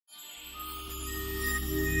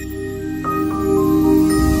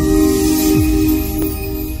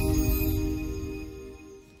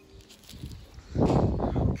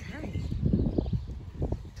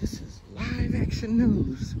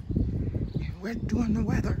we're doing the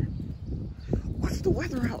weather. What's the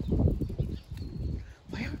weather out?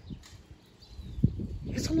 Well,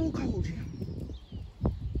 it's a little cold, Jim.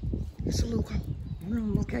 It's a little cold. We're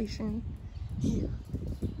on location here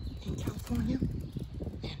in California,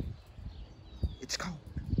 and it's cold.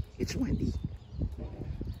 It's windy.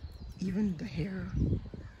 Even the hair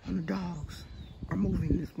on the dogs are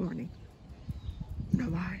moving this morning. You know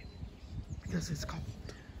why? Because it's cold.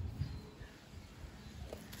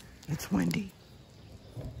 It's windy.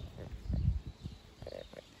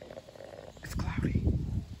 It's cloudy.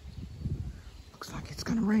 Looks like it's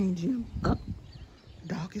gonna rain, Jim. Up.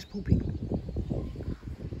 The dog is pooping.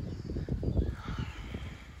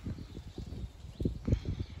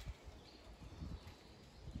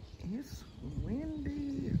 It's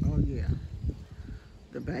windy. Oh yeah.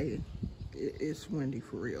 The bay. It's windy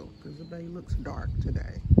for real because the bay looks dark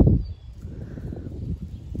today.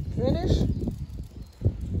 Finish?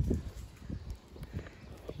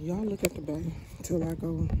 Y'all look at the bay until I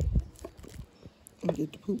go and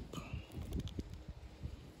get the poop.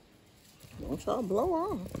 Don't y'all blow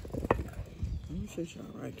off. Let me sit y'all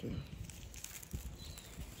right there.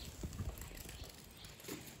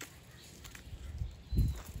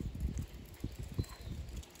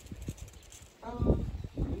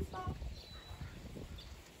 Can you stop?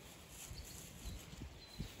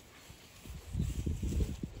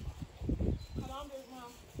 Come on, Big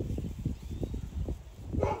Mom.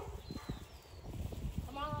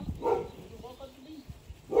 Come on. You woke up to me.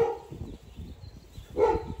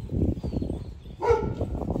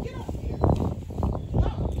 Get up here.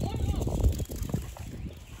 No, get up.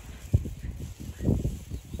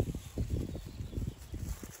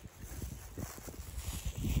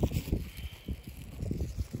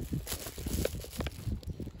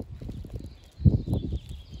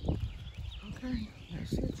 Okay,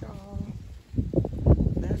 that's it, y'all.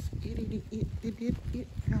 That's it,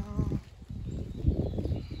 y'all.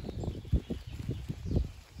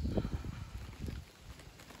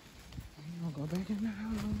 I'm gonna go back in the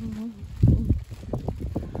house.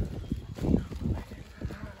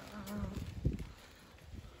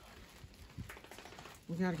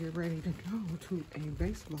 We gotta get ready to go to a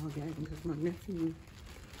baseball game because my nephew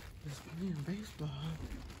is playing baseball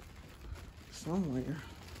somewhere.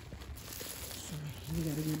 So we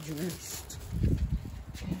gotta get dressed.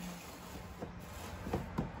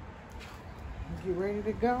 Get ready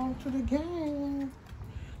to go to the game.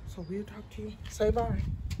 So we'll talk to you. Say bye.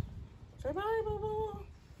 Say bye, boo-boo.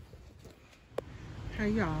 Hey,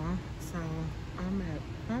 y'all. So I'm at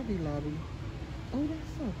Hobby Lobby. Oh,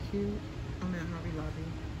 that's so cute. I'm at Hobby Lobby.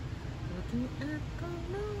 Looking at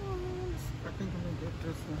colors. I think I'm gonna get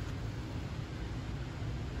this one.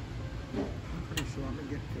 I'm pretty sure I'm gonna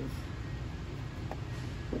get this.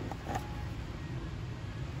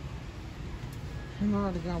 I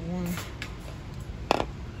already got one.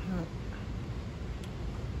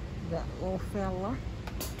 That little fella.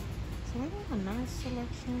 So I got a nice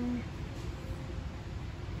selection.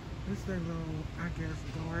 This is their little, I guess,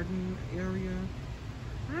 garden area.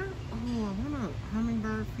 I want a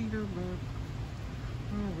hummingbird feeder, but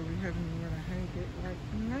I don't really have anywhere to hang it right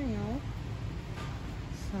now.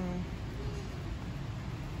 So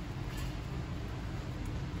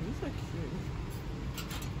these are cute.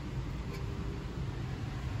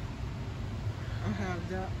 I have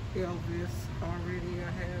that Elvis already. I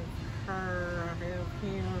have her. I have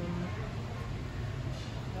him.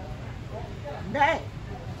 Dang!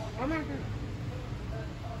 Oh my God.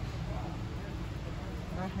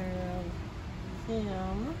 I have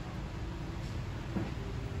him.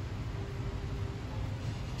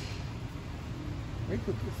 They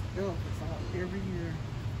put this Elvis out every year.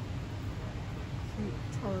 Cute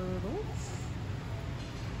turtles.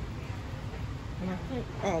 And I think,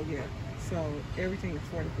 oh yeah. So everything is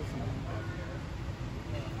 40%.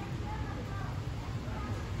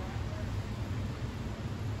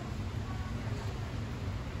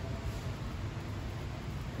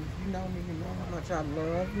 If you know me, you know how much I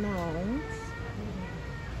love gnomes.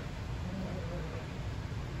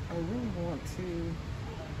 I really want to.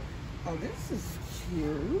 Oh, this is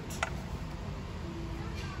cute.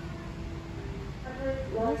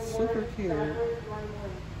 That's super cute.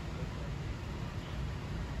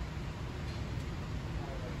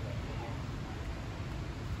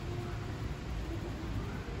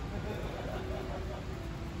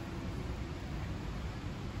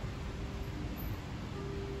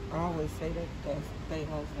 I always say that that's their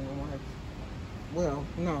husband and wife. Well,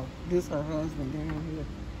 no, this her husband down here.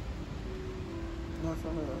 That's her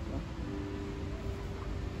husband.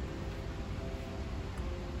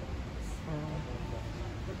 So,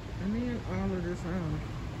 and then all of this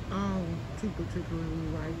too particularly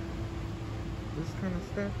like this kind of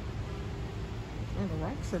stuff. Oh, the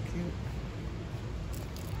rocks are cute.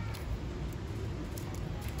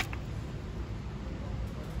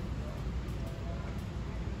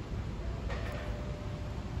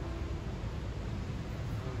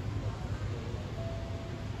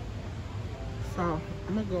 So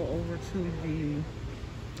I'm gonna go over to the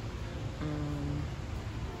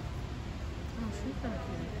oh, she's back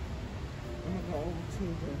here. I'm gonna go over to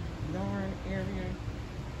the yarn area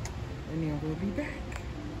and then we'll be back.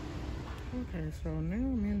 Okay, so now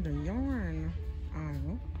I'm in the yarn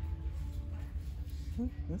aisle.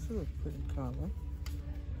 This is a pretty color.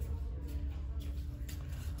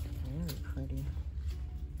 Very pretty.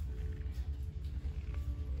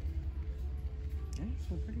 That's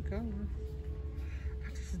some pretty color. I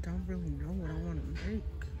just don't really know what I want to make.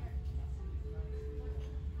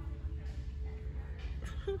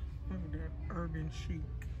 Look at that urban chic.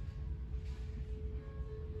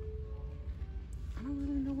 I don't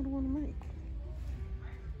really know what I want to make.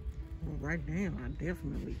 Well, right now, I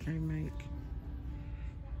definitely can't make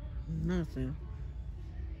nothing.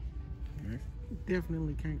 I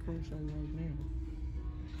definitely can't crochet right now.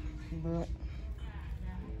 But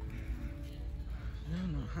I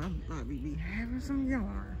don't know, I might be having some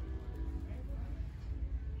yarn.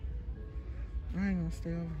 I ain't gonna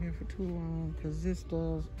stay over here for too long because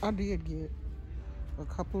I did get a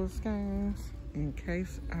couple of skeins in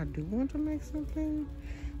case I do want to make something.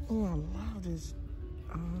 Oh, I love this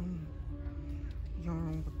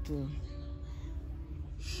yarn with the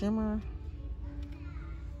shimmer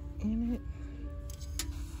in it.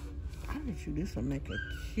 I bet you this will make a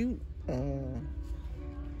cute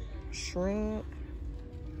shrug.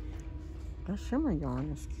 That shimmer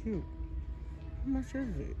yarn is cute. How much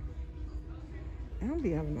is it? I don't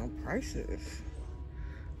be having no prices.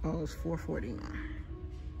 Oh, it's $4.49.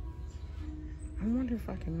 I wonder if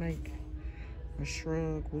I can make a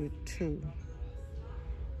shrug with 2.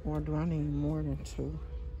 Or do I need more than 2?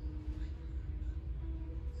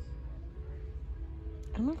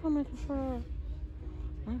 Am I gonna make a shrug?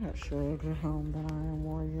 I got shrugs at home that I ain't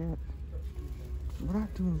wore yet. But I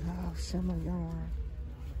do love shimmer yarn.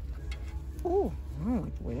 Oh, I don't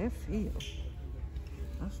like the way that feels.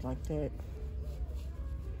 That's like that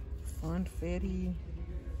funfetti.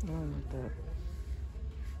 I don't like that.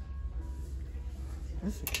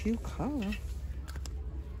 That's a cute color.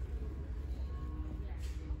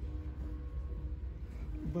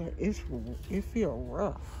 But it feels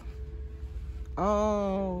rough.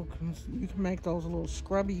 Oh, you can make those little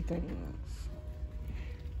scrubby things.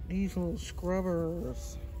 These little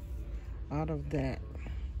scrubbers out of that.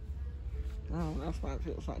 Oh, that's why it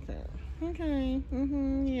feels like that. Okay.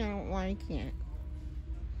 You don't like it.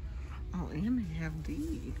 Oh, and they have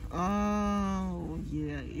these. Oh,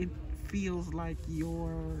 yeah. It feels like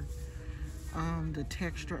your, the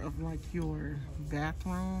texture of like your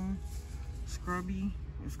bathroom scrubby.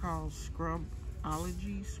 It's called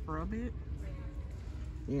Scrubology. Scrub It.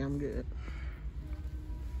 Yeah, I'm good.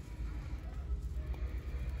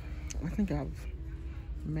 I think I've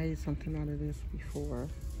made something out of this before.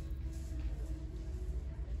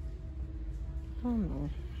 I don't know.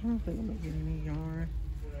 I don't think I'm gonna get any yarn.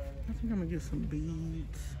 I think I'm gonna get some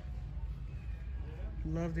beads.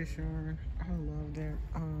 Love this yarn. I love that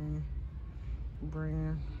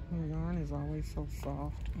brand. The yarn is always so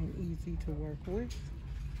soft and easy to work with.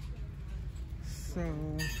 So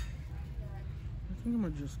I think I'm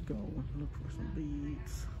gonna just go look for some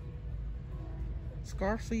beads.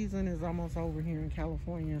 Scarf season is almost over here in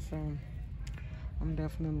California, so I'm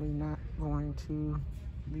definitely not going to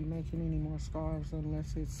be making any more scarves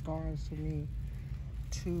unless it's scarves for me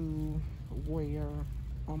to wear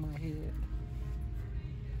on my head.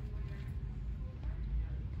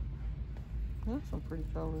 That's some pretty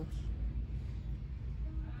colors.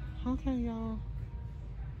 Okay, y'all.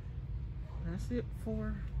 That's it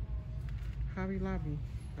for Hobby Lobby.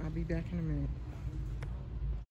 I'll be back in a minute.